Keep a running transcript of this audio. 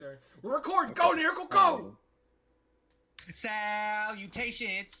turn. We're recording. Go, nearacle, go!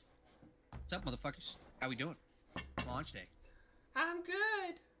 Salutations! What's up, motherfuckers? How we doing? Launch day. I'm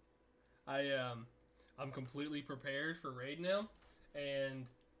good. I'm completely prepared for raid now, and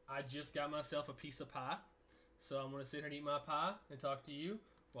I just got myself a piece of pie, so I'm gonna sit here and eat my pie and talk to you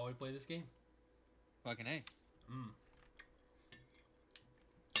while we play this game. Fucking A.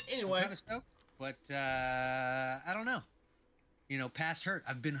 Anyway, I'm kind of stoked, but I don't know. You know, past hurt.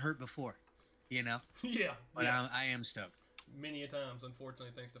 I've been hurt before. You know. yeah, But yeah. I am stoked. Many a times,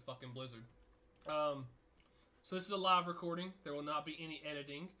 unfortunately, thanks to fucking Blizzard. So this is a live recording. There will not be any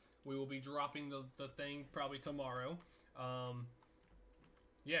editing. We will be dropping the thing probably tomorrow.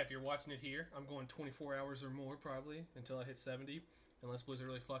 Yeah, if you're watching it here, I'm going 24 hours or more probably until I hit 70. Unless Blizzard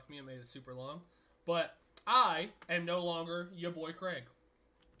really fucked me and made it super long. But I am no longer your boy Craig.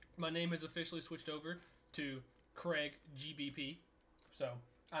 My name has officially switched over to Craig GBP. So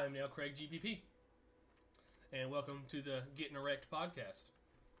I am now Craig GBP. And welcome to the Getting Erect podcast.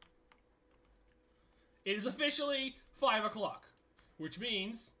 It is officially 5 o'clock, which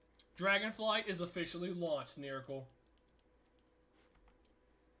means Dragonflight is officially launched, nearacle.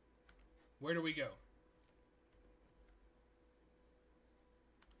 Where do we go?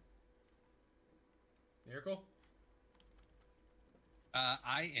 nearacle?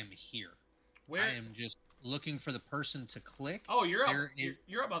 I am here. Where? I am just looking for the person to click. Oh, you're up.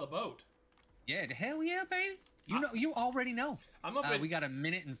 You're up by the boat. Yeah, hell yeah, baby. You already know. I'm up. We got a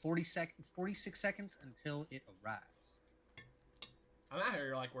minute and 46 seconds until it arrives. I'm out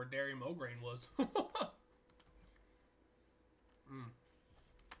here like where Dairy Mograine was.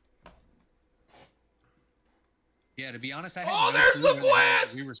 Yeah, to be honest, I had Oh, no there's clue the where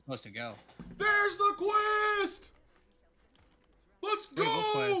quest! we were supposed to go. There's the quest! Let's go! Wait,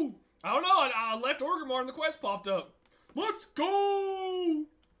 what quest? I don't know. I left Orgrimmar and the quest popped up. Let's go!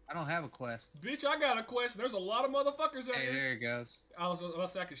 I don't have a quest. Bitch, I got a quest. There's a lot of motherfuckers out Hey, here. there it goes. I was about to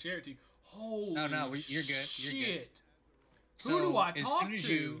say I could share it to you. Holy No, you're good. You're shit. good. Who do I as talk soon as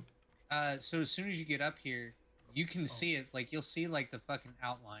to? So as soon as you get up here, you can see it. Like, you'll see, like, the fucking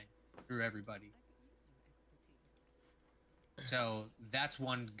outline through everybody. So that's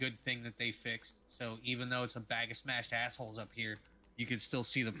one good thing that they fixed. So even though it's a bag of smashed assholes up here, you can still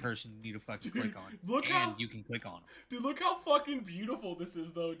see the person you need to fucking click on. You can click on them. Dude, look how fucking beautiful this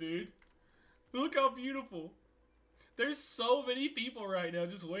is, though, dude. Look how beautiful. There's so many people right now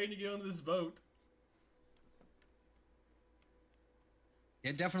just waiting to get on this boat.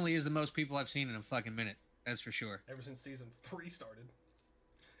 It definitely is the most people I've seen in a fucking minute. That's for sure. Ever since Season 3 started.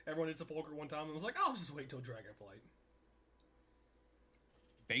 Everyone hit Sepulchre one time and was like, I'll just wait till Dragonflight.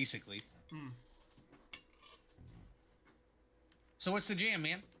 Basically. So what's the jam,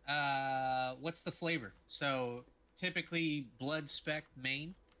 man? What's the flavor? So typically blood spec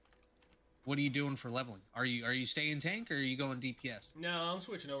main. What are you doing for leveling? Are you staying tank or are you going DPS? No, I'm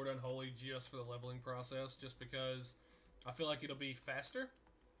switching over to Unholy just for the leveling process, just because I feel like it'll be faster,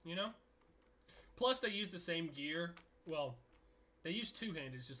 you know? Plus they use the same gear. Well, they use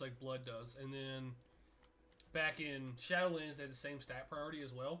two-handed just like blood does, and then back in Shadowlands, they had the same stat priority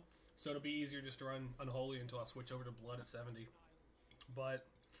as well. So it'll be easier just to run Unholy until I switch over to Blood at 70. But,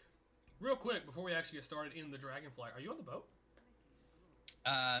 real quick, before we actually get started in the Dragonflight, are you on the boat?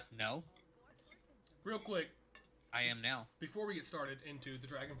 No. Real quick. I am now. Before we get started into the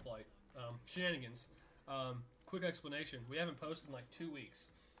Dragonflight shenanigans, quick explanation. We haven't posted in like 2 weeks.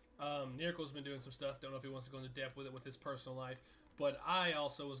 nearacle's been doing some stuff. Don't know if he wants to go into depth with it with his personal life. But I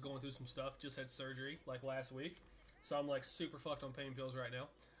also was going through some stuff. Just had surgery like last week. So I'm like super fucked on pain pills right now.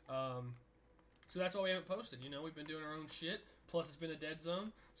 So that's why we haven't posted. You know, we've been doing our own shit. Plus it's been a dead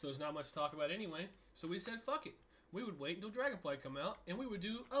zone. So there's not much to talk about anyway. So we said fuck it. We would wait until Dragonflight come out. And we would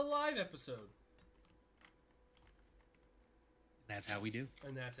do a live episode. That's how we do.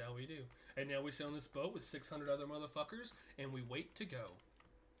 And that's how we do. And now we sit on this boat with 600 other motherfuckers. And we wait to go.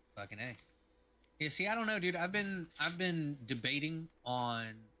 Fucking A. Yeah, see, I don't know, dude. I've been debating on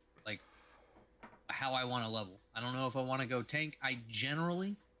like how I want to level. I don't know if I want to go tank. I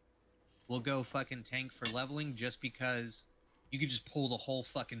generally will go fucking tank for leveling just because you could just pull the whole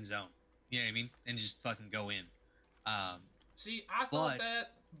fucking zone. You know what I mean? And just fucking go in. See, I thought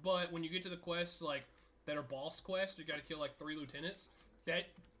that, but when you get to the quests like that are boss quests, you got to kill like 3 lieutenants.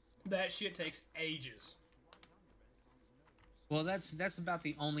 That shit takes ages. Well, that's about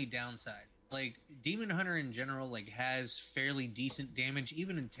the only downside. Like, Demon Hunter in general, like, has fairly decent damage,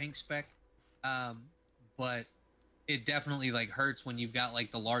 even in tank spec. But it definitely, like, hurts when you've got,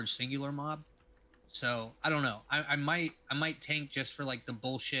 like, the large singular mob. So, I don't know. I might tank just for, like, the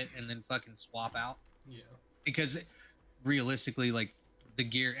bullshit and then fucking swap out. Yeah. Because, realistically, like, the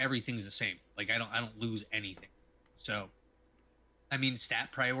gear, everything's the same. Like I don't lose anything. So, I mean, stat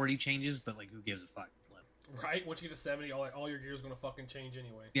priority changes, but like, who gives a fuck? It's level. Right? Once you get to 70, all your gear's gonna fucking change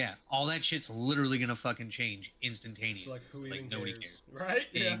anyway. Yeah, all that shit's literally gonna fucking change instantaneously. It's like, who even nobody cares? cares. Right?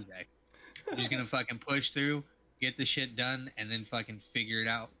 Yeah. Exactly. You're just gonna fucking push through, get the shit done, and then fucking figure it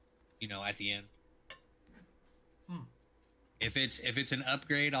out, at the end. If it's an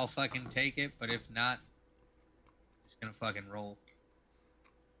upgrade, I'll fucking take it, but if not, I'm just gonna fucking roll.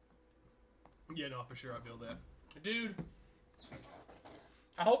 Yeah, no, for sure I feel that. Dude,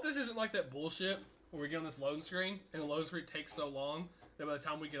 I hope this isn't like that bullshit where we get on this loading screen, and the loading screen takes so long that by the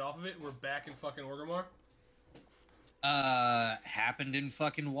time we get off of it, we're back in fucking Orgrimmar. Happened in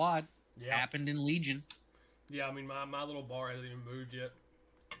fucking WoD. Yeah. Happened in Legion. Yeah, I mean, my little bar hasn't even moved yet.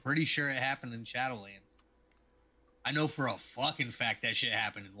 Pretty sure it happened in Shadowlands. I know for a fucking fact that shit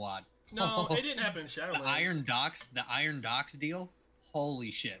happened in WoD. No, it didn't happen in Shadowlands. The Iron Docks deal?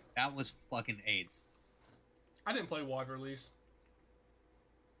 Holy shit. That was fucking AIDS. I didn't play WoD release.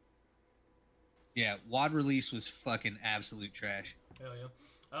 Yeah, WoD release was fucking absolute trash. Hell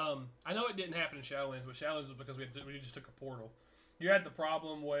yeah. I know it didn't happen in Shadowlands, but Shadowlands was because we just took a portal. You had the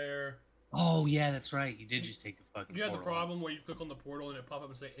problem where... Oh, yeah, that's right. You did just take the fucking portal. You had the problem where you click on the portal and it pop up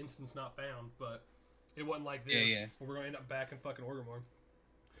and say instance not found, but it wasn't like this. Yeah. Where we're going to end up back in fucking Orgrimmar.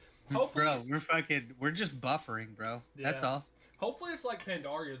 Hopefully, bro, we're just buffering, bro. Yeah. That's all. Hopefully it's like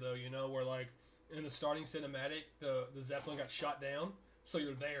Pandaria, though, where like in the starting cinematic, the Zeppelin got shot down, so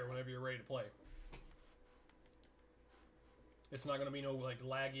you're there whenever you're ready to play. It's not going to be no like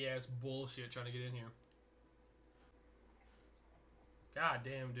laggy-ass bullshit trying to get in here. God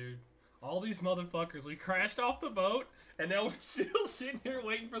damn, dude. All these motherfuckers, we crashed off the boat, and now we're still sitting here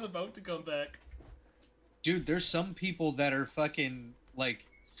waiting for the boat to come back. Dude, there's some people that are fucking, like,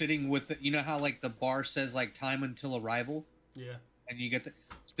 sitting with, how, like, the bar says, like, time until arrival? Yeah. And you get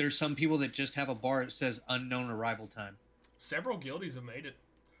there's some people that just have a bar that says unknown arrival time. Several guildies have made it.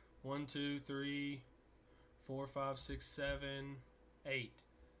 1, 2, 3, 4, 5, 6, 7, 8.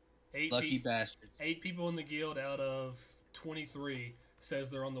 Lucky bastards. 8 people in the guild out of 23 says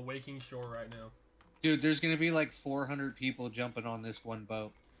they're on the waking shore right now. Dude, there's gonna be like 400 people jumping on this one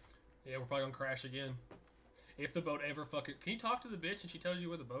boat. Yeah, we're probably gonna crash again. If the boat ever fucking... Can you talk to the bitch and she tells you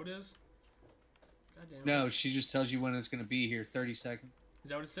where the boat is? Goddamn. No, she just tells you when it's gonna be here. 30 seconds. Is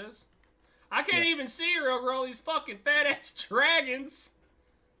that what it says? I can't even see her over all these fucking fat-ass dragons!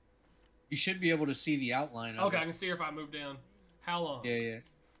 You should be able to see the outline of Okay, it. I can see her if I move down. How long? Yeah.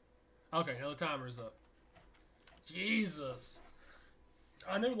 Okay, now the timer's up. Jesus.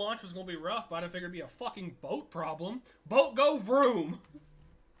 I knew launch was going to be rough, but I didn't figure it'd be a fucking boat problem. Boat go vroom!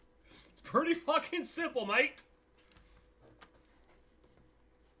 It's pretty fucking simple, mate.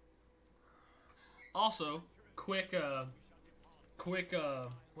 Also, quick,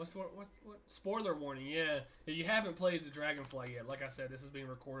 what's the word? What? Spoiler warning, yeah. If you haven't played the Dragonfly yet, like I said, this is being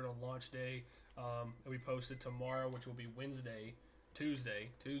recorded on launch day. It'll be posted tomorrow, which will be Tuesday.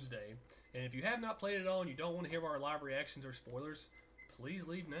 And if you have not played it all and you don't want to hear our live reactions or spoilers, please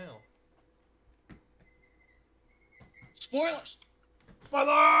leave now. Spoilers!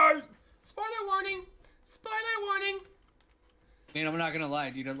 Spoiler! Spoiler warning! Spoiler warning! Man, I'm not gonna lie,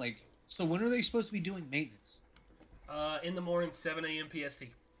 dude. Like, so when are they supposed to be doing maintenance? In the morning, 7 a.m. PST.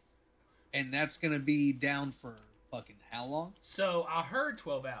 And that's gonna be down for fucking how long? So, I heard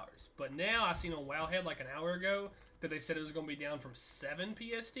 12 hours, but now I seen on Wowhead like an hour ago that they said it was going to be down from 7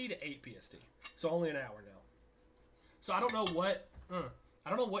 PST to 8 PST. So, only an hour now. So, I don't know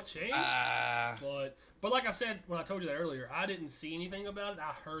what changed, but like I said when I told you that earlier, I didn't see anything about it.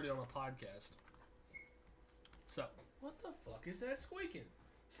 I heard it on a podcast. So, what the fuck is that squeaking?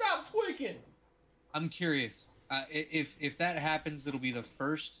 Stop squeaking! I'm curious. If that happens, it'll be the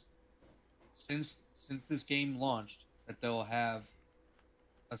first since this game launched that they'll have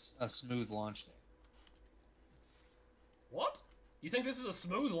a smooth launch day. What? You think this is a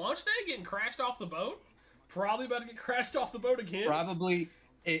smooth launch day? Getting crashed off the boat? Probably about to get crashed off the boat again? Probably,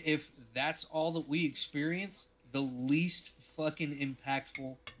 if that's all that we experience, the least fucking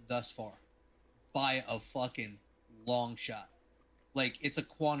impactful thus far. By a fucking long shot. Like, it's a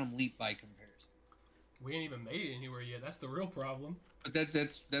quantum leap by comparison. We ain't even made it anywhere yet. That's the real problem. But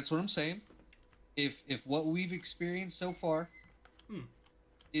that's what I'm saying. If what we've experienced so far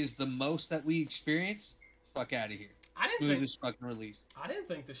is the most that we experience, fuck out of here. Smoothest fucking release. I didn't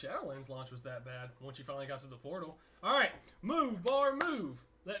think the Shadowlands launch was that bad once you finally got to the portal. Alright, move, bar, move.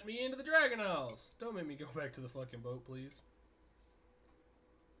 Let me into the Dragon Isles. Don't make me go back to the fucking boat, please.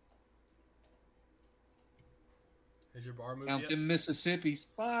 Has your bar moved yet? Out in Mississippi's.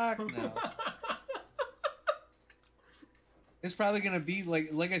 Fuck no. It's probably gonna be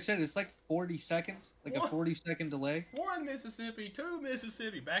like I said, it's like 40 seconds, like What? a 40-second delay. 1 Mississippi, 2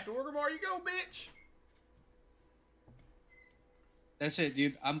 Mississippi. Back to Orgrimmar you go, bitch. That's it,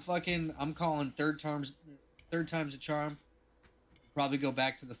 dude. I'm calling third time's a charm. Probably go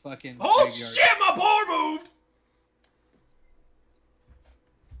back to the fucking Oh graveyard. shit, my bar moved!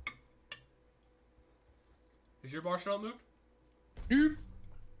 Is your bar still moved? Dude.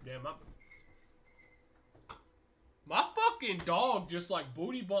 Yeah, my fucking dog just like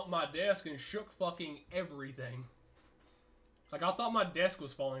booty bumped my desk and shook fucking everything. Like I thought my desk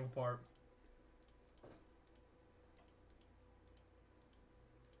was falling apart.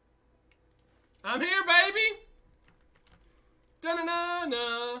 I'm here, baby!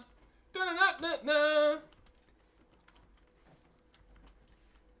 Da-na-na-na! Da-na-na-na-na!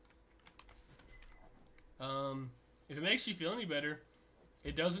 If it makes you feel any better,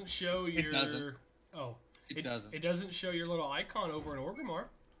 it doesn't show your... It doesn't. Oh. It doesn't. It doesn't show your little icon over in Orgrimmar.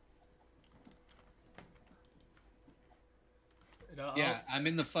 Yeah, I'm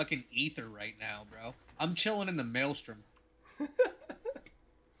in the fucking ether right now, bro. I'm chilling in the maelstrom.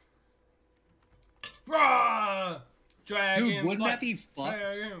 Rah! Dragon Dude, wouldn't flight. that be fucked?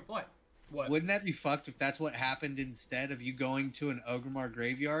 Dragon flight. What? Wouldn't that be fucked if that's what happened instead of you going to an Orgrimmar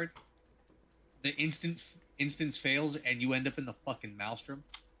graveyard? The instance fails and you end up in the fucking maelstrom.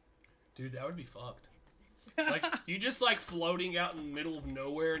 Dude, that would be fucked. Like, you just like floating out in the middle of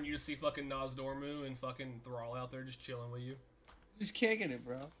nowhere and you just see fucking Nozdormu and fucking Thrall out there just chilling with you. Just kicking it,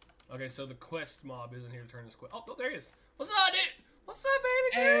 bro. Okay, so the quest mob isn't here to turn this quest. Oh, there he is. What's up, dude? What's up,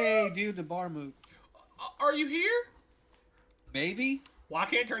 baby girl? Hey, dude, the bar moved. Are you here? Maybe? Well, I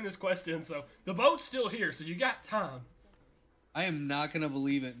can't turn this quest in, so the boat's still here, so you got time. I am not gonna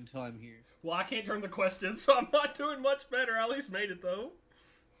believe it until I'm here. Well, I can't turn the quest in, so I'm not doing much better. I at least made it, though.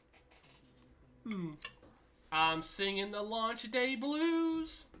 I'm singing the launch day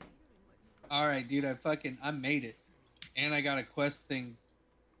blues. Alright, dude, I made it. And I got a quest thing.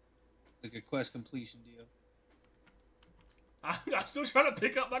 Like a quest completion deal. I'm still trying to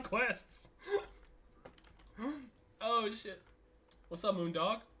pick up my quests. Oh, shit. What's up,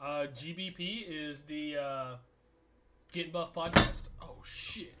 Moondog? GBP is the Getting Buff podcast. Oh,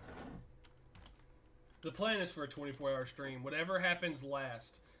 shit. The plan is for a 24-hour stream. Whatever happens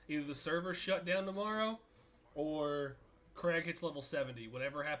last. Either the server shut down tomorrow or Craig hits level 70.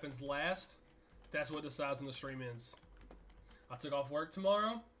 Whatever happens last, that's what decides when the stream ends. I took off work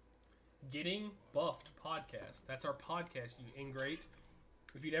tomorrow. Getting Buffed podcast. That's our podcast, you ingrate.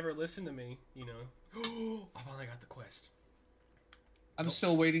 If you'd ever listened to me, you know. I finally got the quest. I'm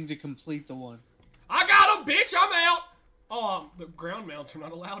still waiting to complete the one. I got him, bitch! I'm out! Oh, the ground mounts are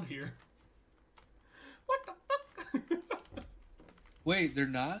not allowed here. What the fuck? Wait, they're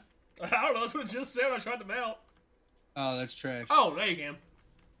not? I don't know, that's what it just said when I tried to mount. Oh, that's trash. Oh, there you can.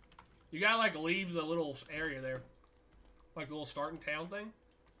 You gotta, like, leave the little area there. Like the little starting town thing.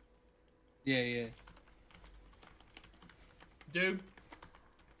 Yeah, yeah. Dude.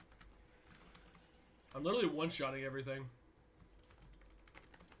 I'm literally one-shotting everything.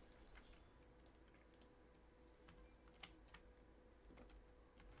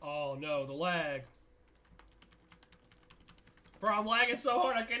 Oh no, the lag. Bro, I'm lagging so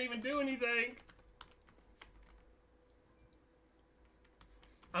hard I can't even do anything.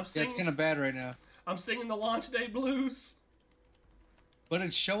 I'm singing. Yeah, it's kind of bad right now. I'm singing the launch day blues. But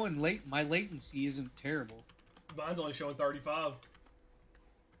it's showing late. My latency isn't terrible. Mine's only showing 35.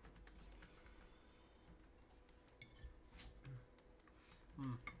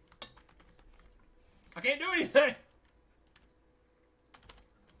 I can't do anything.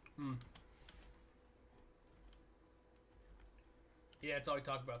 Yeah, that's all we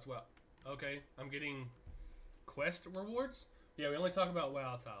talk about. Well, okay, I'm getting quest rewards. Yeah, we only talk about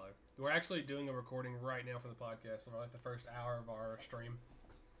WoW, Tyler. We're actually doing a recording right now for the podcast, for like the first hour of our stream,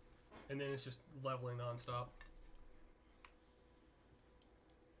 and then it's just leveling nonstop.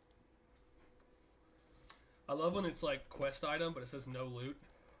 I love when it's like quest item, but it says no loot.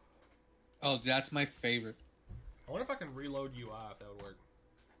 Oh, that's my favorite. I wonder if I can reload UI if that would work.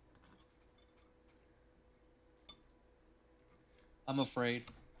 I'm afraid.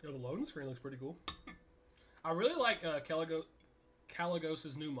 Yo, the loading screen looks pretty cool. I really like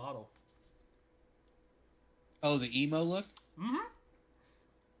Caligos' new model. Oh, the emo look? Mm-hmm.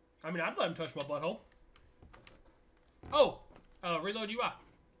 I mean, I'd let him touch my butthole. Oh! Reload UI.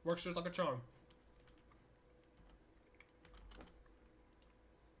 Works just like a charm.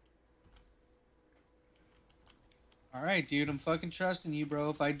 Alright, dude, I'm fucking trusting you, bro.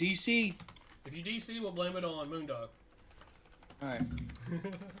 If I DC... If you DC, we'll blame it on Moondog. Alright.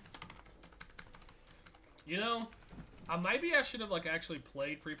 You know, Maybe I should have like actually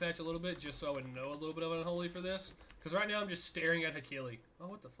played pre-patch a little bit just so I would know a little bit of Unholy for this. Because right now I'm just staring at Hakili. Oh,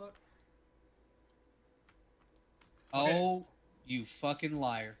 what the fuck? Okay. Oh, you fucking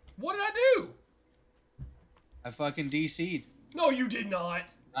liar. What did I do? I fucking DC'd. No, you did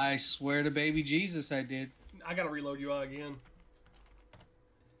not. I swear to baby Jesus I did. I gotta reload UI again.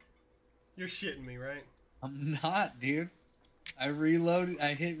 You're shitting me, right? I'm not, dude. I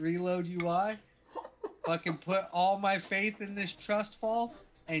hit reload UI, fucking put all my faith in this trust fall,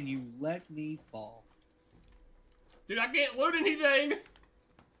 and you let me fall. Dude, I can't loot anything!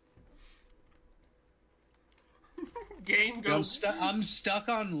 Game go. I'm stuck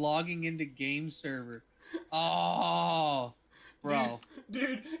on logging into game server. Oh, bro.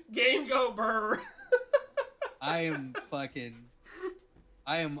 Dude, game go burr. I am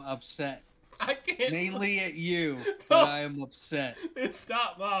upset. I can't. Mainly at you, but I am upset. It's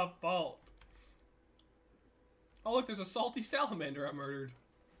not my fault. Oh, look, there's a salty salamander I murdered.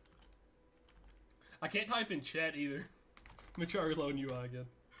 I can't type in chat either. Let me try reloading UI again.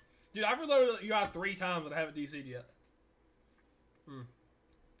 Dude, I've reloaded UI 3 times and I haven't DC'd yet.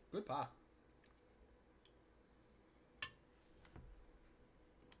 Good pie.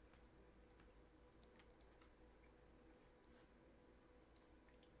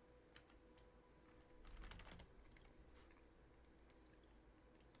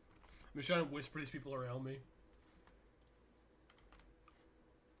 I'm just trying to whisper these people around me.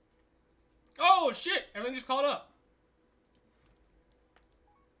 Oh, shit! Everything just caught up.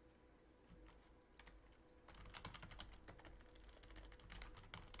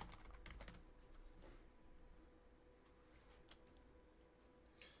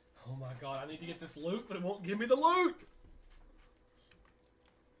 Oh my god, I need to get this loot, but it won't give me the loot!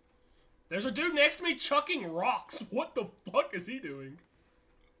 There's a dude next to me chucking rocks. What the fuck is he doing?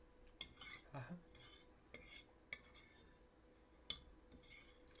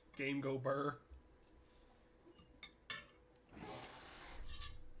 Game go burr.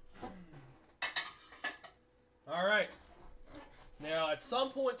 Alright. Now, at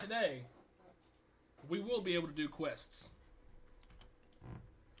some point today, we will be able to do quests.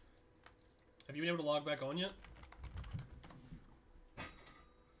 Have you been able to log back on yet?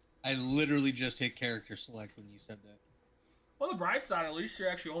 I literally just hit character select when you said that. On the bright side, at least you're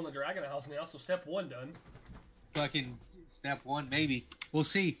actually on the Dragon House now, so step 1 done. Fucking step 1, maybe. We'll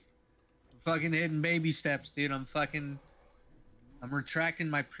see. Fucking hitting baby steps, dude. I'm retracting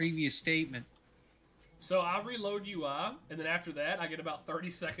my previous statement. So I reload UI, and then after that, I get about 30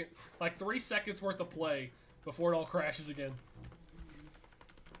 seconds, like 3 seconds worth of play before it all crashes again.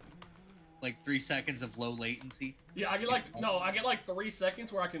 Like 3 seconds of low latency? Yeah, I get like 3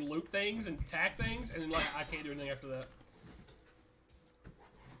 seconds where I can loot things and tack things, and then like I can't do anything after that.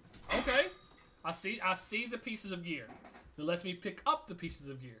 Okay, I see the pieces of gear. It lets me pick up the pieces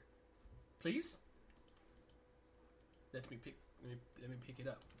of gear. Please? Let me pick it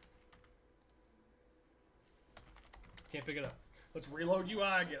up. Can't pick it up. Let's reload UI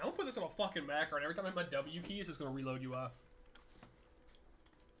again. I'm gonna put this on a fucking macro, and every time I hit my W key, it's just gonna reload UI.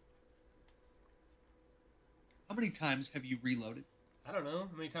 How many times have you reloaded? I don't know.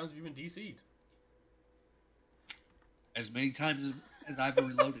 How many times have you been DC'd? As many times as I've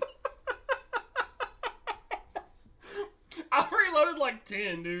reloaded. I've reloaded like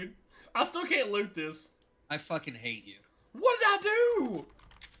 10, dude. I still can't loot this. I fucking hate you. What did I do?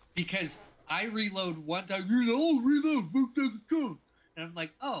 Because I reload one time, you're like, oh, reload, and I'm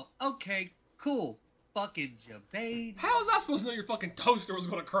like, oh, okay, cool. Fucking Jabade. How was I supposed to know your fucking toaster was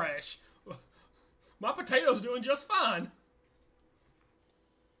gonna crash? My potato's doing just fine.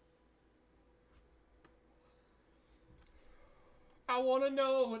 I wanna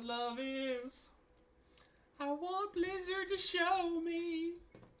know what love is. I want Blizzard to show me.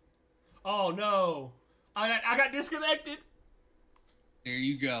 Oh no. I got disconnected. There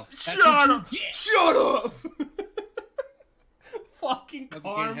you go. Shut up! Shut up! Fucking karma.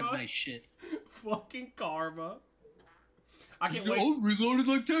 I can't have my shit. Fucking karma. I can't wait. I'm reloaded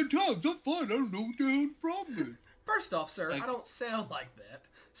like 10 times. I'm fine. I don't know what the hell the problem is. First off, sir, Like... I don't sound like that.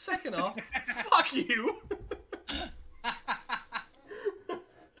 Second off, fuck you.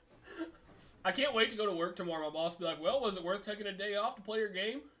 I can't wait to go to work tomorrow. My boss will be like, well, was it worth taking a day off to play your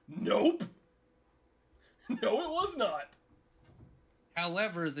game? Nope. No, it was not.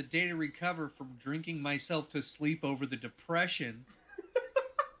 However, the day to recover from drinking myself to sleep over the depression.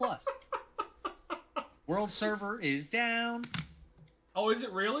 Plus, world server is down. Oh, is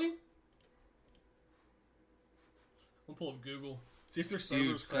it really? I'll pull up Google. See if their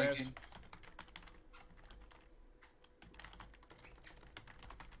servers crashed. Fucking...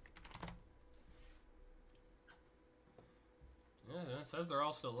 It says they're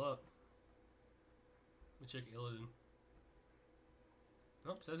all still up. Let me check Illidan.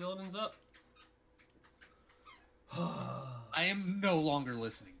 Nope, says Illidan's up. I am no longer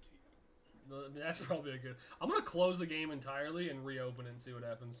listening to you. That's probably a good... I'm going to close the game entirely and reopen it and see what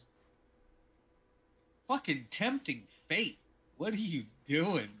happens. Fucking tempting fate. What are you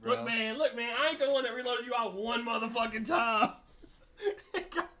doing, bro? Look, man, I ain't the one that reloaded you out one motherfucking time. It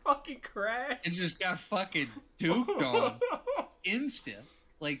got fucking crashed. And just got fucking duked on. Instant.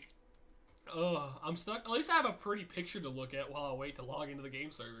 Like... I'm stuck. At least I have a pretty picture to look at while I wait to log into the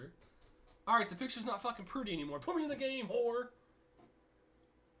game server. Alright, the picture's not fucking pretty anymore. Put me in the game, whore!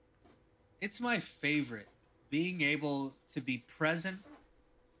 It's my favorite. Being able to be present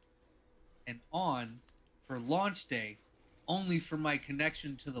and on for launch day only for my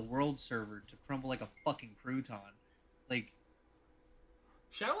connection to the world server to crumble like a fucking crouton. Like...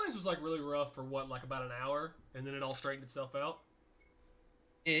 Shadowlands was like really rough for what, like about an hour? And then it all straightened itself out?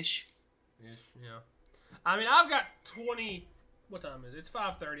 Ish, yeah. I mean, I've got 20... What time is it? It's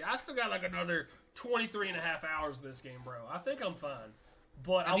 5:30. I still got like another 23 and a half hours in this game, bro. I think I'm fine.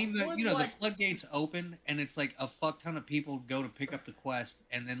 But I mean, the floodgates open, and it's like a fuck ton of people go to pick up the quest,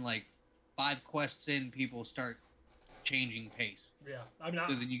 and then like 5 quests in, people start changing pace. Yeah, I mean,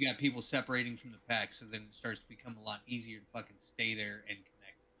 so then you got people separating from the pack, so then it starts to become a lot easier to fucking stay there and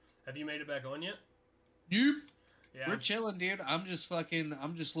connect. Have you made it back on yet? Nope. Yeah, we're chilling, dude. I'm just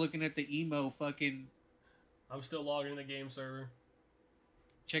looking at the emo fucking... I'm still logging in the game server.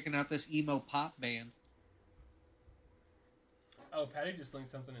 Checking out this emo pop band. Oh, Patty just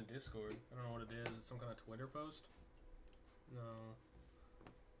linked something in Discord. I don't know what it is. It's some kind of Twitter post? No.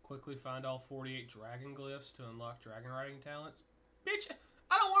 Quickly find all 48 dragon glyphs to unlock dragon riding talents. Bitch,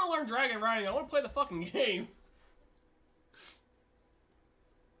 I don't want to learn dragon riding. I want to play the fucking game.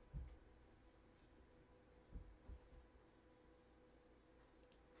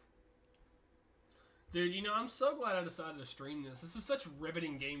 Dude, you know, I'm so glad I decided to stream this. This is such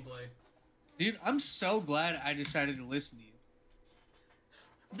riveting gameplay. Dude, I'm so glad I decided to listen to you.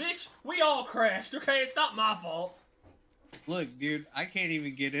 Bitch, we all crashed, okay? It's not my fault. Look, dude, I can't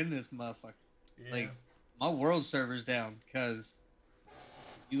even get in this motherfucker. Yeah. Like, my world server's down because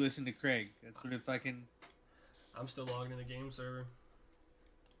you listen to Craig. That's what it fucking... I'm still logged in the game server.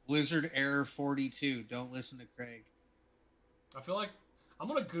 Blizzard error 42. Don't listen to Craig. I feel like... I'm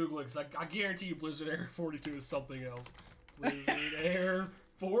gonna Google it, because I guarantee you Blizzard error 42 is something else. Blizzard error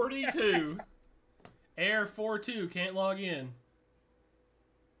 42. Error 42, can't log in.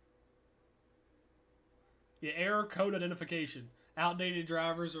 Yeah, error code identification. Outdated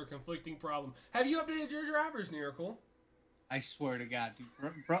drivers or conflicting problem. Have you updated your drivers, nearacle? I swear to God,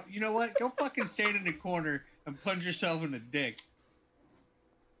 dude. Bro, you know what? Go fucking stand in the corner and punch yourself in the dick.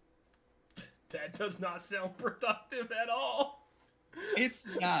 That does not sound productive at all. It's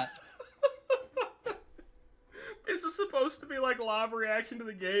not. This is supposed to be like live reaction to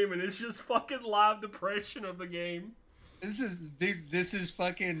the game, and it's just fucking live depression of the game. This is, dude. This is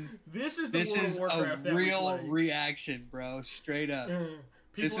fucking. This is the this World is of Warcraft a real reaction, bro. Straight up.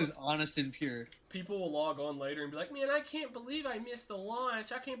 This is honest and pure. People will log on later and be like, "Man, I can't believe I missed the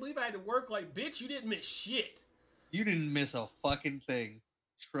launch. I can't believe I had to work." Like, bitch, you didn't miss shit. You didn't miss a fucking thing.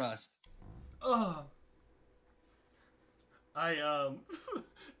 Trust. Ugh.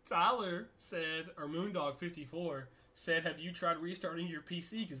 Tyler said, or Moondog54 said, have you tried restarting your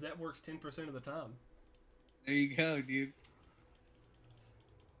PC? Because that works 10% of the time. There you go, dude.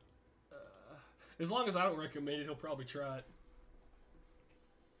 As long as I don't recommend it, he'll probably try it.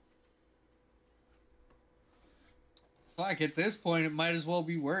 Fuck, at this point, it might as well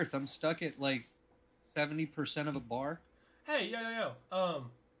be worth. I'm stuck at, like, 70% of a bar. Hey, yo.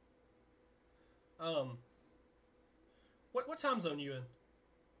 What time zone you in?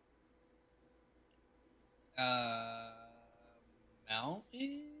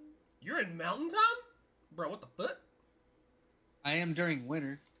 Mountain? You're in mountain time? Bro, what the fuck? I am during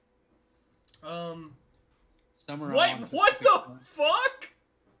winter. Summer. Wait, what the fuck?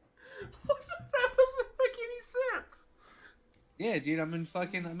 That doesn't make any sense. Yeah, dude, I'm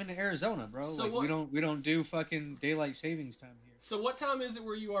in Arizona, bro. So like what, we don't do fucking daylight savings time here. So what time is it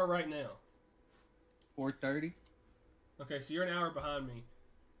where you are right now? 4:30. Okay, so you're an hour behind me.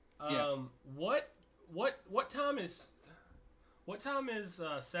 Yeah. What time is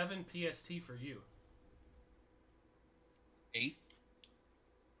 7 PST for you? 8.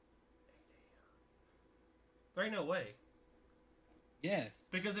 There ain't no way. Yeah.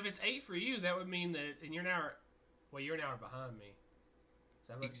 Because if it's 8 for you, that would mean that, and you're an hour behind me. Is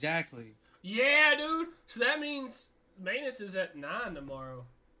that right? Exactly. Yeah, dude. So that means maintenance is at 9 tomorrow.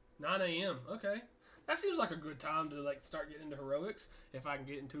 9 a.m. Okay. That seems like a good time to like start getting into heroics if I can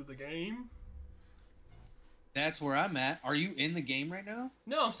get into the game. That's where I'm at. Are you in the game right now?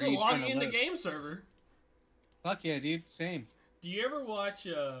 No, I'm still logging in the game server. Fuck yeah, dude. Same. Do you ever watch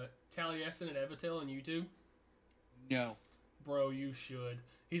Taliesin and Evitel on YouTube? No. Bro, you should.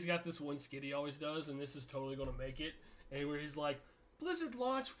 He's got this one skit he always does, and this is totally going to make it. And where he's like, Blizzard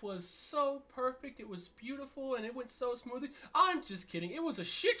launch was so perfect, it was beautiful, and it went so smoothly. I'm just kidding. It was a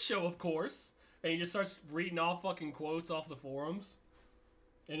shit show, of course. And he just starts reading off fucking quotes off the forums.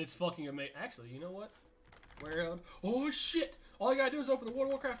 And it's fucking amazing. Actually, you know what? Where? Oh, shit! All you gotta do is open the World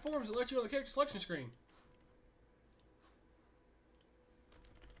of Warcraft forums and let you on the character selection screen.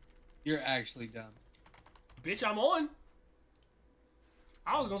 You're actually dumb. Bitch, I'm on.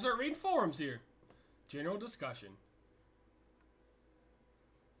 I was gonna start reading forums here. General discussion.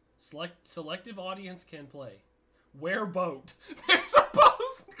 Selective audience can play. Wear boat. There's a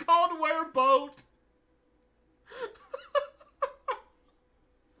post called Wear Boat.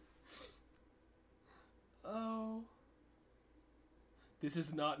 Oh. This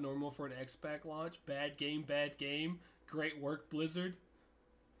is not normal for an X-Pack launch. Bad game, bad game. Great work, Blizzard.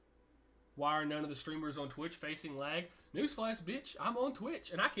 Why are none of the streamers on Twitch facing lag? Newsflash, bitch, I'm on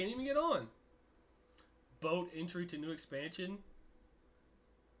Twitch, and I can't even get on. Boat entry to new expansion.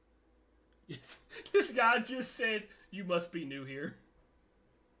 This guy just said, you must be new here.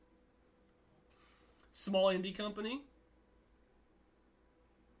 Small indie company.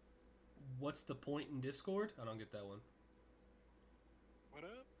 What's the point in Discord? I don't get that one. What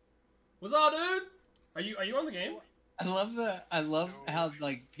up? What's up, dude? Are you on the game? I love how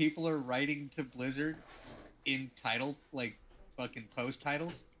like people are writing to Blizzard in title, like fucking post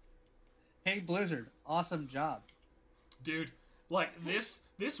titles. Hey Blizzard, awesome job. Dude, like this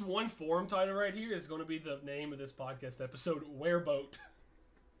one forum title right here is going to be the name of this podcast episode, Wear Boat.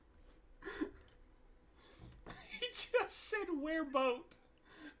 He just said Wear Boat.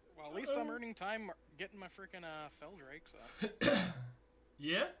 Well, at least I'm earning time getting my freaking Feldrake, so.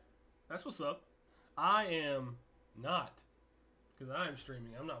 Yeah, that's what's up. I am not, because I am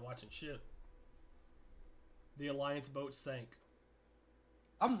streaming. I'm not watching shit. The Alliance boat sank.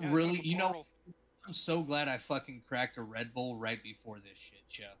 I'm really, you know, I'm so glad I fucking cracked a Red Bull right before this shit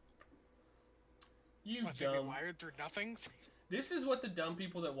show. You Must be dumb. wired through nothing. This is what the dumb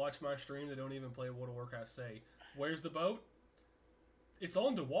people that watch my stream that don't even play World of Warcraft say. Where's the boat? It's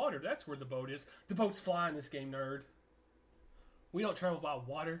on the water. That's where the boat is. The boat's flying this game, nerd. We don't travel by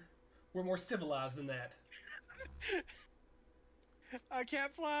water. We're more civilized than that. I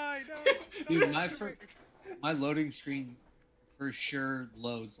can't fly. No. Dude, my loading screen for sure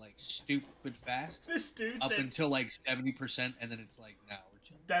loads like stupid fast. This dude up said, until like 70%, and then it's like, no, we're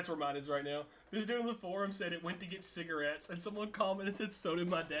chilling. That's where mine is right now. This dude in the forum said it went to get cigarettes, and someone commented and said, so did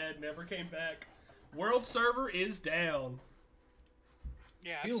my dad, never came back. World server is down.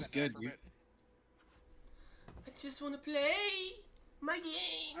 Yeah, Feels good, dude. I just want to play my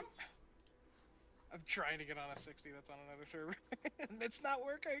game. I'm trying to get on a 60 that's on another server, and it's not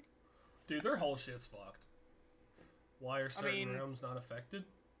working. Dude, their whole shit's fucked. Why are certain realms not affected?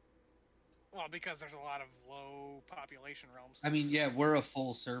 Well, because there's a lot of low population realms. I mean, yeah, we're a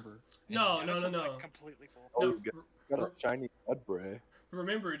full server. No. Like completely full. Oh, got a shiny mudbray.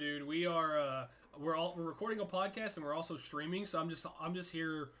 Remember, dude, we are we're recording a podcast and we're also streaming, so I'm just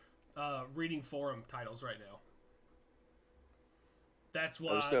here reading forum titles right now. That's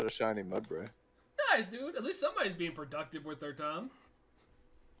why. I just got a shiny mudbray. Nice, dude. At least somebody's being productive with their time.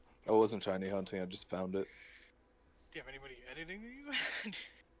 I wasn't shiny hunting. I just found it. Do you have anybody editing these?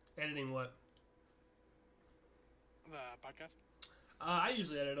 Editing what? The podcast? I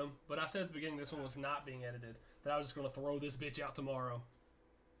usually edit them, but I said at the beginning this one was not being edited. That I was just going to throw this bitch out tomorrow.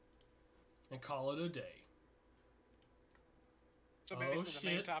 And call it a day. So basically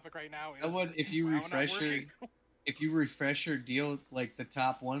the main topic right now is... If you refresh your deal, like the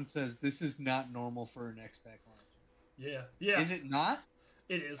top one says, this is not normal for an X-Pack launch. Yeah. Is it not?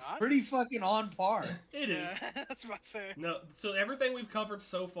 It is. Not? Pretty fucking on par. It is. That's what I say. No, so everything we've covered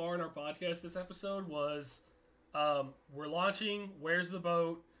so far in our podcast this episode was we're launching, where's the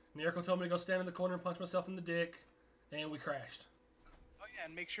boat? Nearacle told me to go stand in the corner and punch myself in the dick, and we crashed. Oh yeah,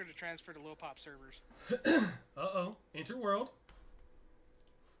 and make sure to transfer to low pop servers. Uh-oh. Enter world.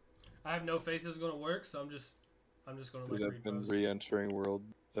 I have no faith this is going to work, so I'm just going to Dude, I've been re-entering world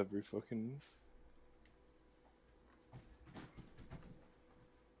every fucking...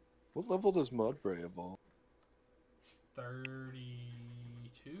 What level does Mudbray evolve?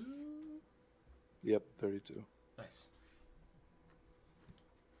 32? Yep, 32. Nice.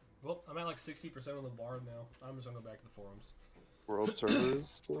 Well, I'm at like 60% on the bar now. I'm just going to go back to the forums. World server is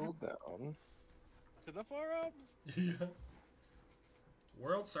still down. To the forums. Yeah.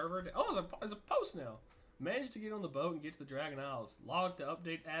 World server. Oh, there's a post now. Managed to get on the boat and get to the Dragon Isles. Log to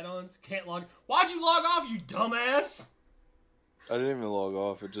update add-ons. Can't log. Why'd you log off, you dumbass? I didn't even log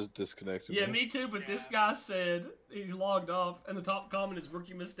off. It just disconnected Yeah, me too, but Yeah. this guy said he logged off, and the top comment is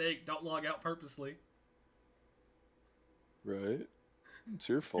rookie mistake. Don't log out purposely. Right? It's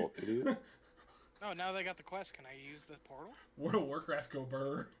your fault, idiot. Oh, now they got the quest. Can I use the portal? World of Warcraft go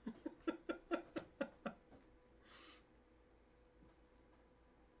burr.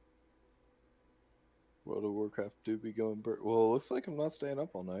 World of Warcraft do be going well, it looks like I'm not staying up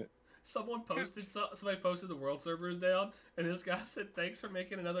all night. Somebody posted the world server is down, and this guy said, thanks for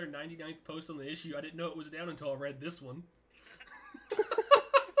making another 99th post on the issue. I didn't know it was down until I read this one.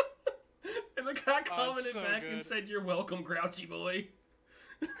 And the guy commented so back good. and said, you're welcome, grouchy boy.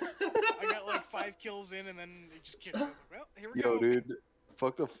 I got like 5 kills in, and then it just kicked. Well, here we Yo, go. dude,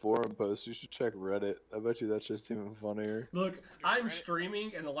 fuck the forum post. You should check Reddit. I bet you that shit's even funnier. Look, I'm Reddit.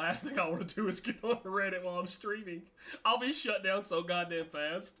 streaming, and the last thing I want to do is get on Reddit while I'm streaming. I'll be shut down so goddamn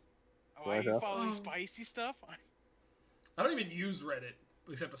fast. Oh, are Right you up. following Oh. spicy stuff? I don't even use Reddit,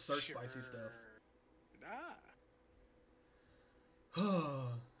 except to search spicy stuff. Ah.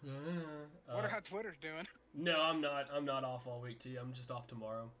 Uh, Wonder how Twitter's doing. No, I'm not. I'm not off all week, T. I'm just off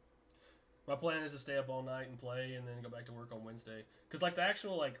tomorrow. My plan is to stay up all night and play, and then go back to work on Wednesday. Because like the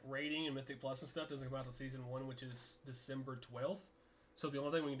actual like rating and Mythic Plus and stuff doesn't come out till season 1, which is December 12th. So the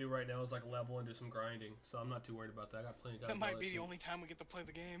only thing we can do right now is like level and do some grinding. So I'm not too worried about that. I got plenty of time. That to might do be shit. the only time we get to play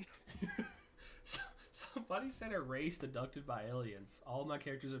the game. Somebody said a race abducted by aliens. All my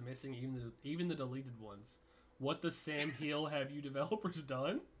characters are missing, even the deleted ones. What the Sam Hill have you developers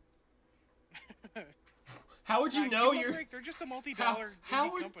done? How would you know give 'em a you're? break, they're just a multi-dollar how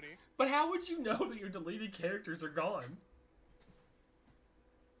indie would- company. But how would you know that your deleted characters are gone?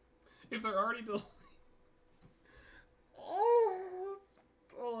 If they're already deleted. Oh,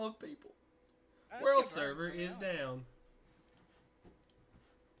 I love people. That's World good, server right? is Yeah. down.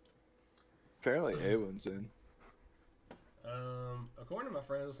 Apparently A1's in. According to my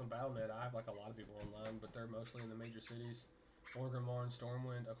friends on Battle.net, I have like a lot of people online, but they're mostly in the major cities. Orgrimmar and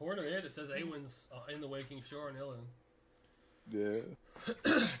Stormwind. According to it says Awen's in the Waking Shore in Illidan. Yeah.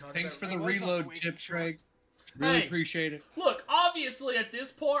 Thanks for the I was on the reload Waking tip, Shore. Craig. Really Hey. appreciate it. Look, obviously at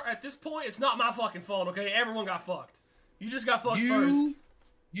this point, it's not my fucking fault. Okay, everyone got fucked. You just got fucked first.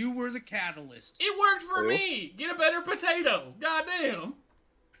 You were the catalyst. It worked for Oh. me. Get a better potato. Goddamn.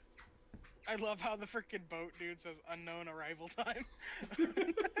 I love how the freaking boat dude says unknown arrival time.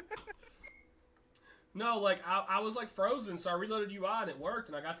 No, like I was like frozen, so I reloaded UI and it worked,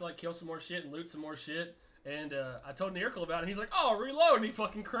 and I got to like kill some more shit and loot some more shit. And I told nearacle about it, and he's like, "Oh, reload!" And he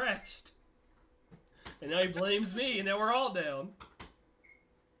fucking crashed. And now he blames me, and now we're all down.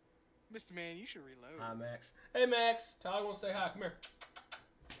 Mr. Man, you should reload. Hi, Max. Hey, Max. Tyler wants to say hi. Come here.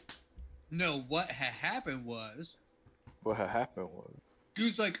 No, what had happened was What had happened was. he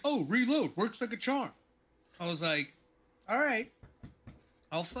was like, "Oh, reload works like a charm." I was like, "All right,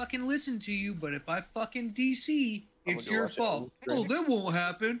 I'll fucking listen to you, but if I fucking DC, I'm it's gonna your watch it fault." on Oh, stream. that won't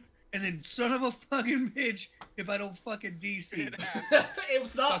happen. And then son of a fucking bitch, if I don't fucking DC. It happened.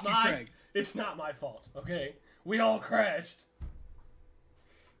 It's not Fuck you, my. Craig. It's not my fault. Okay, we all crashed.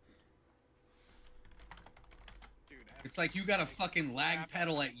 Dude, It's like you got a fucking lag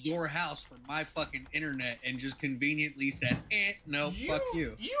pedal at your house for my fucking internet and just conveniently said, no, fuck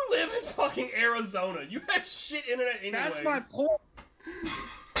you. You live in fucking Arizona. You have shit internet anyway. That's my point.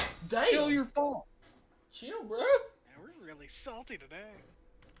 Damn. Still your fault. Chill, bro. yeah, we're really salty today.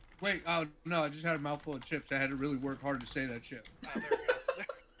 Wait, oh no, I just had a mouthful of chips. I had to really work hard to say that shit. Oh, there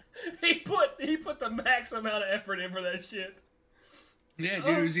we go. He put the max amount of effort in for that shit. Yeah,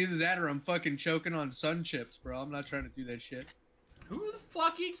 dude, it was either that or I'm fucking choking on sun chips, bro. I'm not trying to do that shit. Who the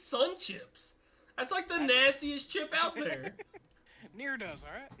fuck eats sun chips? That's like the nastiest chip out there. Near does,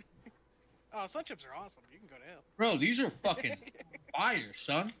 alright? Oh, sun chips are awesome. You can go to hell. Bro, these are fucking fire,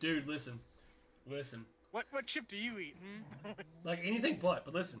 son. Dude, listen. What chip do you eat? Hmm? Like anything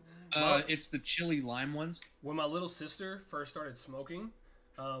but listen. It's the chili lime ones. When my little sister first started smoking,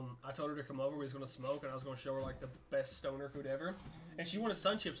 I told her to come over. We was gonna smoke, and I was gonna show her like the best stoner food ever. And she wanted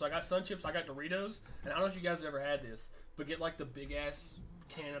sun chips, so I got sun chips. I got Doritos, and I don't know if you guys ever had this, but get like the big ass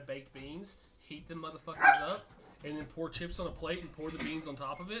can of baked beans, heat them motherfuckers up, and then pour chips on a plate and pour the beans on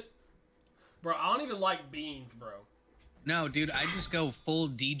top of it. Bro, I don't even like beans, bro. No, dude, I just go full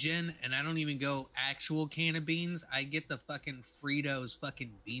degen, and I don't even go actual can of beans. I get the fucking Fritos fucking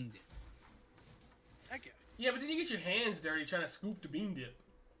bean dip. Heck yeah. Yeah, but then you get your hands dirty trying to scoop the bean dip.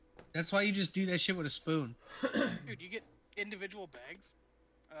 That's why you just do that shit with a spoon. Dude, you get individual bags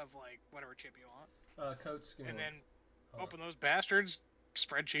of like whatever chip you want. Coats. and then Hold open those bastards,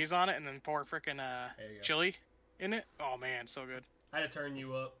 spread cheese on it, and then pour frickin' There you go. chili in it. Oh man, so good. I had to turn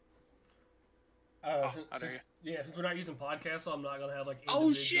you up. How dare you? Yeah, since we're not using podcasts, so I'm not gonna have like Oh,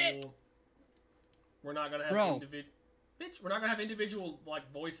 individual. shit! We're not gonna have Bitch, we're not gonna have individual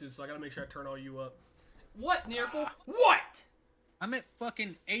like voices, so I gotta make sure I turn all you up. What, nearacle? What? I'm at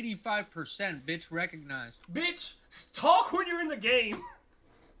fucking 85%, bitch, recognized. Bitch, talk when you're in the game.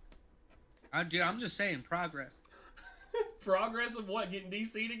 Dude, I'm just saying, progress. Progress of what? Getting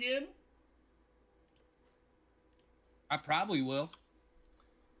DC'd again? I probably will.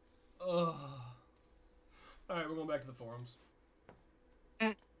 Ugh. Alright, we're going back to the forums.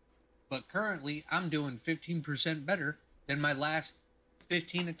 But currently, I'm doing 15% better than my last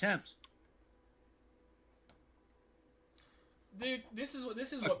 15 attempts. Dude, this is what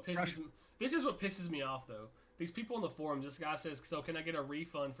pisses me off though. These people in the forum, this guy says, so can I get a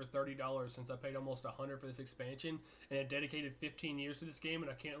refund for $30 since I paid almost $100 for this expansion and I dedicated 15 years to this game and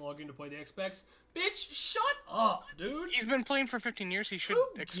I can't log in to play the Xbox? Bitch, shut up, dude. He's been playing for 15 years. He should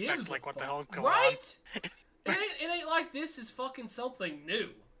Who expect gives like a what the fuck? hell is going Right? on. It ain't like this is fucking something new.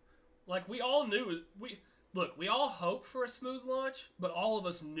 Like we all knew we all hoped for a smooth launch, but all of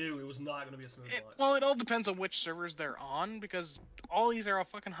us knew it was not going to be a smooth launch. Well, it all depends on which servers they're on, because all these are all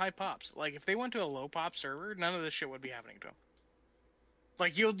fucking high pops. Like, if they went to a low pop server, none of this shit would be happening to them.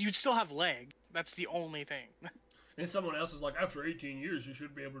 Like, you'd still have lag. That's the only thing. And someone else is like, after 18 years, you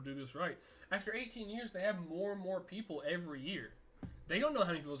should be able to do this right. After 18 years, they have more and more people every year. They don't know how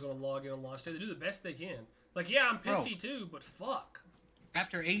many people's going to log in on launch day. They do the best they can. Like, yeah, I'm pissy too, but fuck.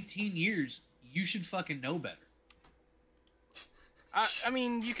 After 18 years, you should fucking know better. I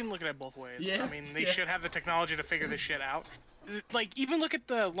mean, you can look at it both ways. Yeah, I mean, they should have the technology to figure this shit out. Like, even look at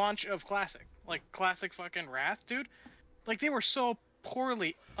the launch of Classic. Like, Classic fucking Wrath, dude. Like, they were so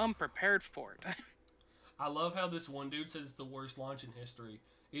poorly unprepared for it. I love how this one dude says it's the worst launch in history.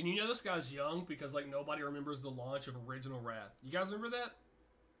 And you know this guy's young because, like, nobody remembers the launch of Original Wrath. You guys remember that?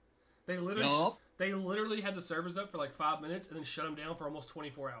 They literally had the servers up for, like, 5 minutes and then shut them down for almost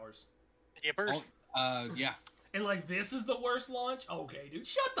 24 hours. Yippers. Yeah. And, like, this is the worst launch? Okay, dude,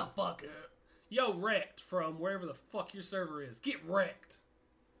 shut the fuck up. Yo, wrecked from wherever the fuck your server is. Get wrecked.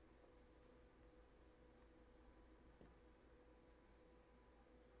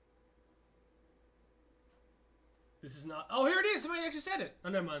 This is not... Oh, here it is. Somebody actually said it. Oh,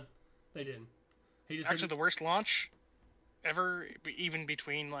 never mind. They didn't. He just Actually, said... the worst launch ever, even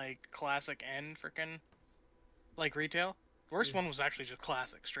between, like, Classic and frickin', like, retail. The worst one was actually just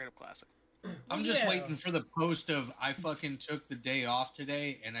Classic. Straight up Classic. I'm just waiting for the post of, I fucking took the day off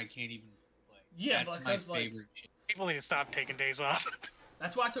today and I can't even play. Yeah, that's because, my like, favorite shit. People need to stop taking days off.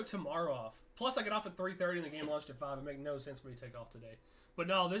 That's why I took tomorrow off. Plus, I get off at 3:30 and the game launched at 5. It makes no sense for me to take off today. But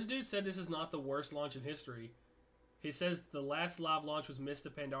no, this dude said this is not the worst launch in history. He says the last live launch was Mist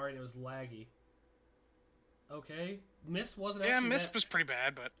of Pandaria and it was laggy. Okay. Mist wasn't actually Mist bad. was pretty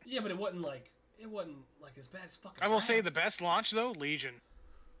bad, but... Yeah, but it wasn't like as bad as fucking I will Wrath. say the best launch, though, Legion.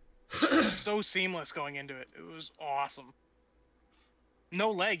 So seamless going into it. It was awesome.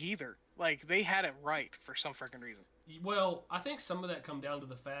 No lag either. Like, they had it right for some freaking reason. Well, I think some of that come down to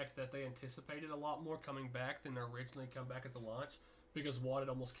the fact that they anticipated a lot more coming back than originally come back at the launch, because WAD had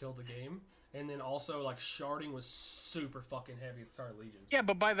almost killed the game. And then also, like, sharding was super fucking heavy at the start of Legion. Yeah,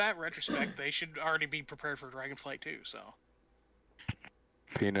 but by that retrospect, they should already be prepared for Dragonflight too, so...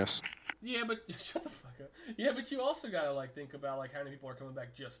 Penis. Yeah, but shut the fuck up. Yeah, but you also gotta like think about like how many people are coming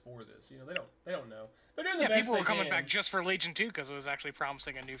back just for this. You know, they don't know. They're doing the best people they were coming can. back just for Legion 2 because it was actually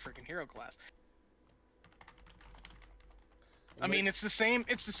promising a new freaking hero class. I mean, it's the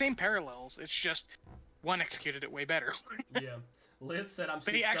same parallels. It's just one executed it way better. Yeah. Lith said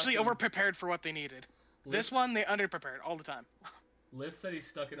They actually over-prepared for what they needed. This one, they under-prepared all the time. Lith said he's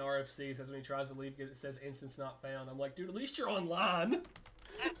stuck in RFC. Says when he tries to leave, it says instance not found. I'm like, dude, at least you're online.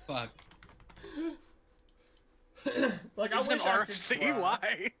 Fuck. Like, I He's wish an I could RFC. try.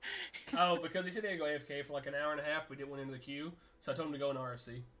 Why? Oh, because he said he had to go AFK for like an hour and a half. We didn't went into the queue, so I told him to go in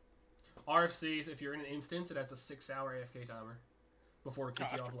RFC. RFC, if you're in an instance, it has a 6-hour AFK timer before it kick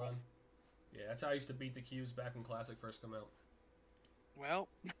you offline. Yeah, that's how I used to beat the queues back when Classic first come out. Well,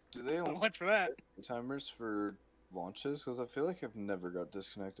 Do they so only much for that. timers for launches? Because I feel like I've never got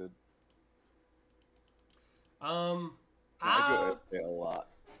disconnected. I I go AFK a lot.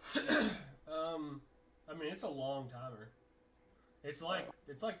 I mean, it's a long timer. It's like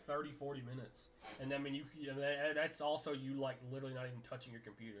 30, 40 minutes, and I mean, that's also you like literally not even touching your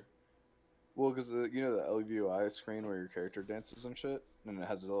computer. Well, because you know the LVUI screen where your character dances and shit, and it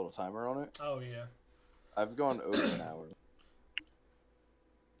has a little timer on it. Oh yeah. I've gone over an hour.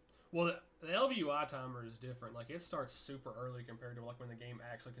 Well, the LVUI timer is different. Like, it starts super early compared to like when the game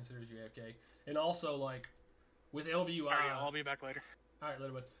actually considers you AFK. And also, like, with LVUI, Alright, yeah, I'll be back later. all right,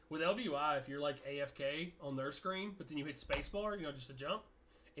 little bit. With LVUI, if you're like AFK on their screen, but then you hit spacebar, you know, just to jump,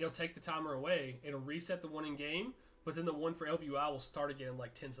 it'll take the timer away. It'll reset the one in game, but then the one for LVUI will start again in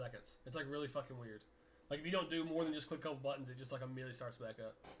like 10 seconds. It's like really fucking weird. Like, if you don't do more than just click a couple buttons, it just like immediately starts back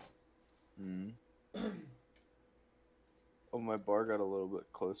up. Oh, my bar got a little bit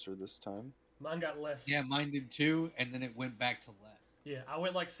closer this time. Mine got less. Yeah, mine did too, and then it went back to less. Yeah, I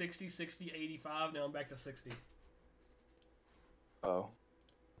went like 60, 60, 85. Now I'm back to 60. Oh.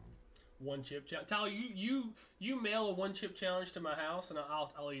 One chip challenge. Tyler, you mail a one chip challenge to my house, and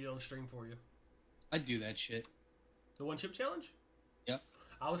I'll eat it on stream for you. I'd do that shit. The one chip challenge? Yep.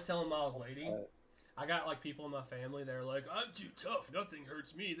 I was telling my old lady, I got like people in my family. They're like, I'm too tough. Nothing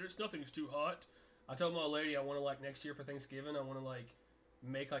hurts me. Nothing's too hot. I told my old lady I want to like next year for Thanksgiving. I want to like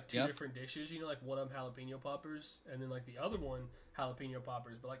make like two different dishes. You know, like one of them jalapeno poppers, and then like the other one jalapeno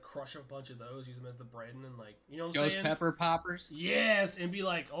poppers. But like crush a bunch of those, use them as the breading, and like, you know what I'm Ghost saying? pepper poppers. Yes, and be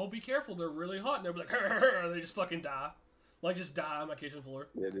like, oh, be careful, they're really hot. And they'll be like, they just fucking die. Like, just die on my kitchen floor.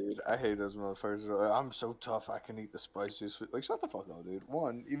 Yeah, dude. I hate those motherfuckers. They're like, I'm so tough, I can eat the spiciest food. Like, shut the fuck up, dude.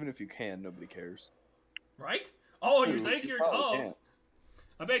 One, even if you can, nobody cares. Right? Oh, you Dude, think you you're probably tough? can't.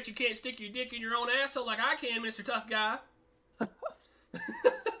 I bet you can't stick your dick in your own asshole like I can, Mr. Tough Guy.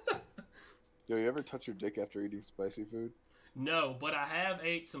 Yo, you ever touch your dick after eating spicy food? No, but I have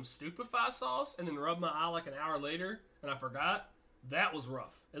ate some stupefy sauce and then rubbed my eye like an hour later, and I forgot. That was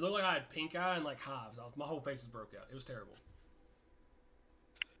rough. It looked like I had pink eye and like hives. My whole face was broke out. It was terrible.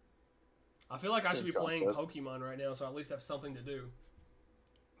 I feel like I should be playing Pokemon right now, so I at least have something to do.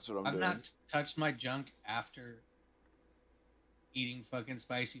 That's what I'm I've doing. not touched my junk after eating fucking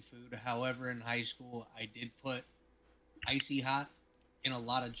spicy food. However, in high school, I did put icy hot in a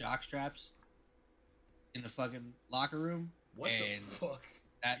lot of jock straps in the fucking locker room. What the fuck?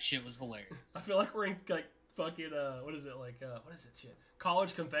 That shit was hilarious. I feel like we're in like fucking what is it like? What is it shit?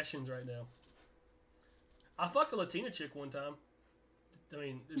 College confessions right now. I fucked a Latina chick one time. I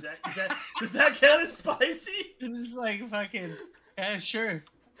mean, does that count as spicy? This is like fucking yeah, sure.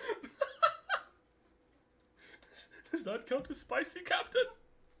 Does that count as spicy, Captain?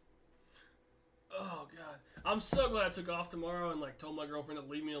 Oh god, I'm so glad I took off tomorrow and like told my girlfriend to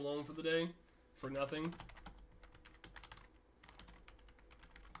leave me alone for the day, for nothing.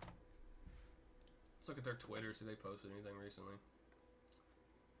 Let's look at their Twitter, see if they posted anything recently.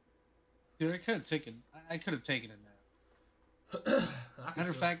 Dude, I could have taken a nap.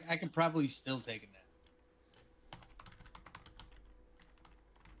 Matter of fact, I could probably still take a nap.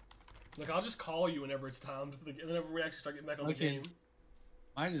 Look, I'll just call you whenever it's time, whenever we actually start getting back on the game.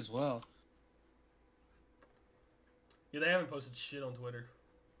 Might as well. Yeah, they haven't posted shit on Twitter.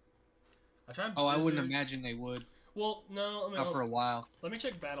 I tried. Oh, I wouldn't imagine they would. Well, no, I mean, not for a while. Let me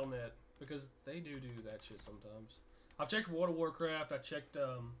check Battle.net, because they do that shit sometimes. I've checked World of Warcraft. I checked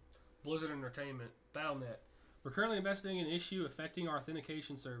Blizzard Entertainment. Battle.net. We're currently investigating an issue affecting our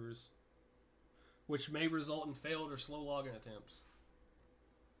authentication servers, which may result in failed or slow login attempts.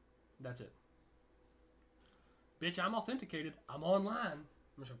 That's it. Bitch, I'm authenticated. I'm online.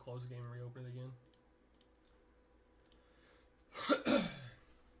 I'm just gonna close the game and reopen it again.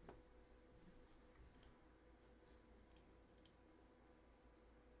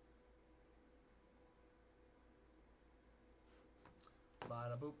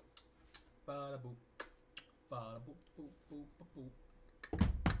 Bada boop. Bada boop. Bada boop boop boop boop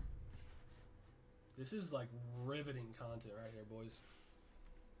boop. This is like riveting content right here, boys.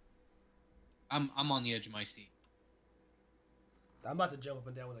 I'm on the edge of my seat. I'm about to jump up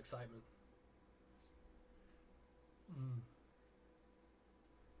and down with excitement.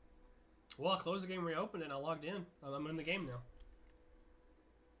 Well, I closed the game, reopened it, and I logged in. I'm in the game now.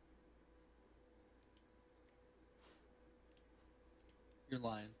 You're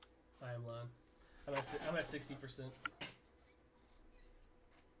lying. I am lying. I'm at 60%.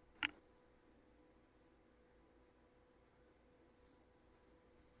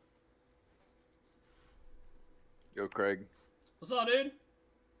 Yo, Craig. What's up, dude?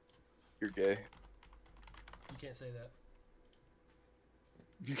 You're gay. You can't say that.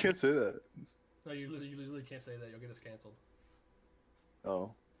 You can't say that. No, you literally can't say that. You'll get us canceled.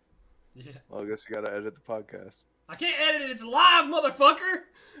 Oh. Yeah. Well, I guess you gotta edit the podcast. I can't edit it. It's live, motherfucker.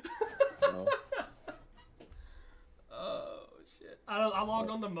 Oh. Oh shit! I logged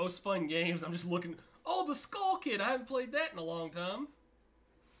on to Most Fun Games. I'm just looking. Oh, the Skull Kid. I haven't played that in a long time.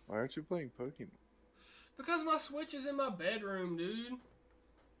 Why aren't you playing Pokemon? Because my Switch is in my bedroom, dude.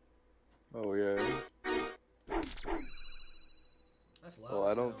 Oh, yeah. That's loud. Well,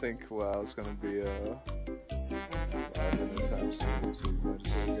 I don't think WoW's gonna be live anytime soon, so you might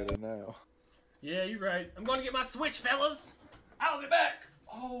as well get it now. Yeah, you're right. I'm going to get my Switch, fellas. I'll be back.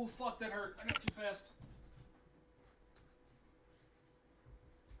 Oh, fuck, that hurt. I got too fast.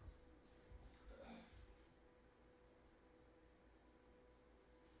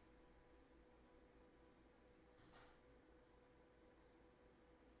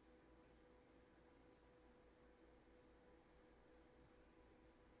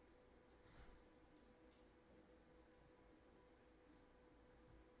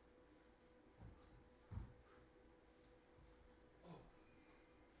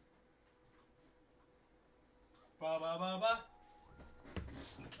 Ba ba ba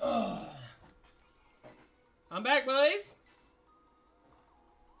ba. I'm back, boys.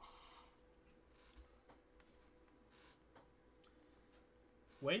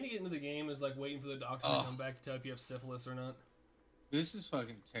 Waiting to get into the game is like waiting for the doctor to come back to tell if you have syphilis or not. This is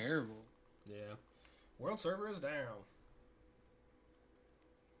fucking terrible. Yeah. World server is down.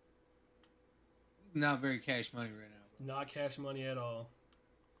 Not very cash money right now. Not cash money at all.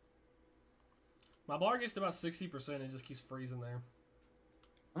 My bar gets to about 60% and it just keeps freezing there.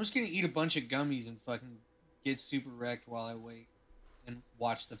 I'm just gonna eat a bunch of gummies and fucking get super wrecked while I wait and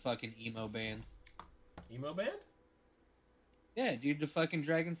watch the fucking emo band. Emo band? Yeah, dude, the fucking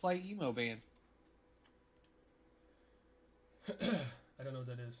Dragonflight emo band. I don't know what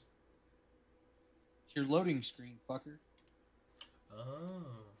that is. It's your loading screen, fucker. Oh.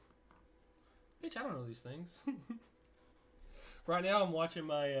 Bitch, I don't know these things. Right now I'm watching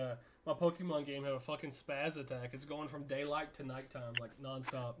my my Pokemon game have a fucking spaz attack. It's going from daylight to nighttime, like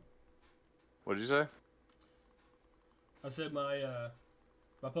nonstop. What did you say? I said my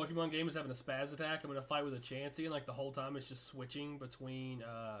my Pokemon game is having a spaz attack. I'm gonna fight with a Chansey, and like the whole time it's just switching between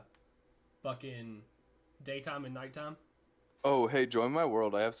fucking daytime and nighttime. Oh, hey, join my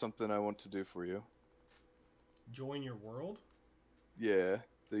world. I have something I want to do for you. Join your world? Yeah,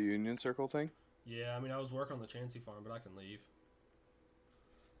 the Union Circle thing. Yeah, I mean I was working on the Chansey farm, but I can leave.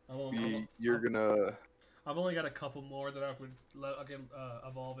 I've only got a couple more that I can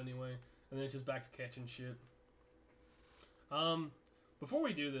evolve anyway, and then it's just back to catching shit. Before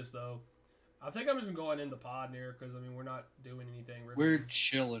we do this though, I think I'm just gonna go ahead and end the pod here because I mean we're not doing anything. We're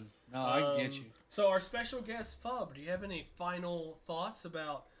chilling. No, I get you. So our special guest Fub, do you have any final thoughts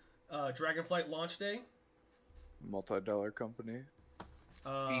about Dragonflight launch day? Multi-dollar company.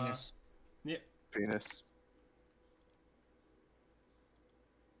 Penis. Yeah. Penis.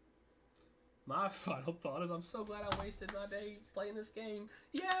 My final thought is I'm so glad I wasted my day playing this game.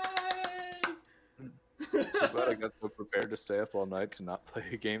 Yay! So glad I got so prepared to stay up all night to not play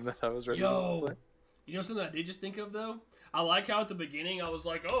a game that I was ready to play. You know something I did just think of though? I like how at the beginning I was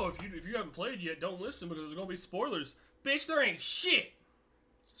like, oh, if you haven't played yet, don't listen because there's gonna be spoilers. Bitch, there ain't shit.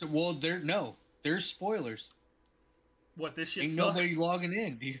 So well, there's spoilers. What, this shit Ain't sucks? nobody logging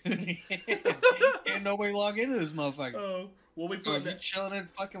in, dude. Ain't nobody log into this motherfucker. Oh, we'll be So if putting you're chilling at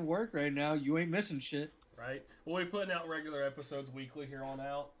fucking work right now, you ain't missing shit. right. We'll be putting out regular episodes weekly here on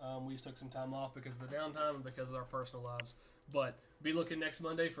out. We just took some time off because of the downtime and because of our personal lives. But be looking next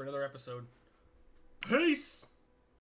Monday for another episode. Peace.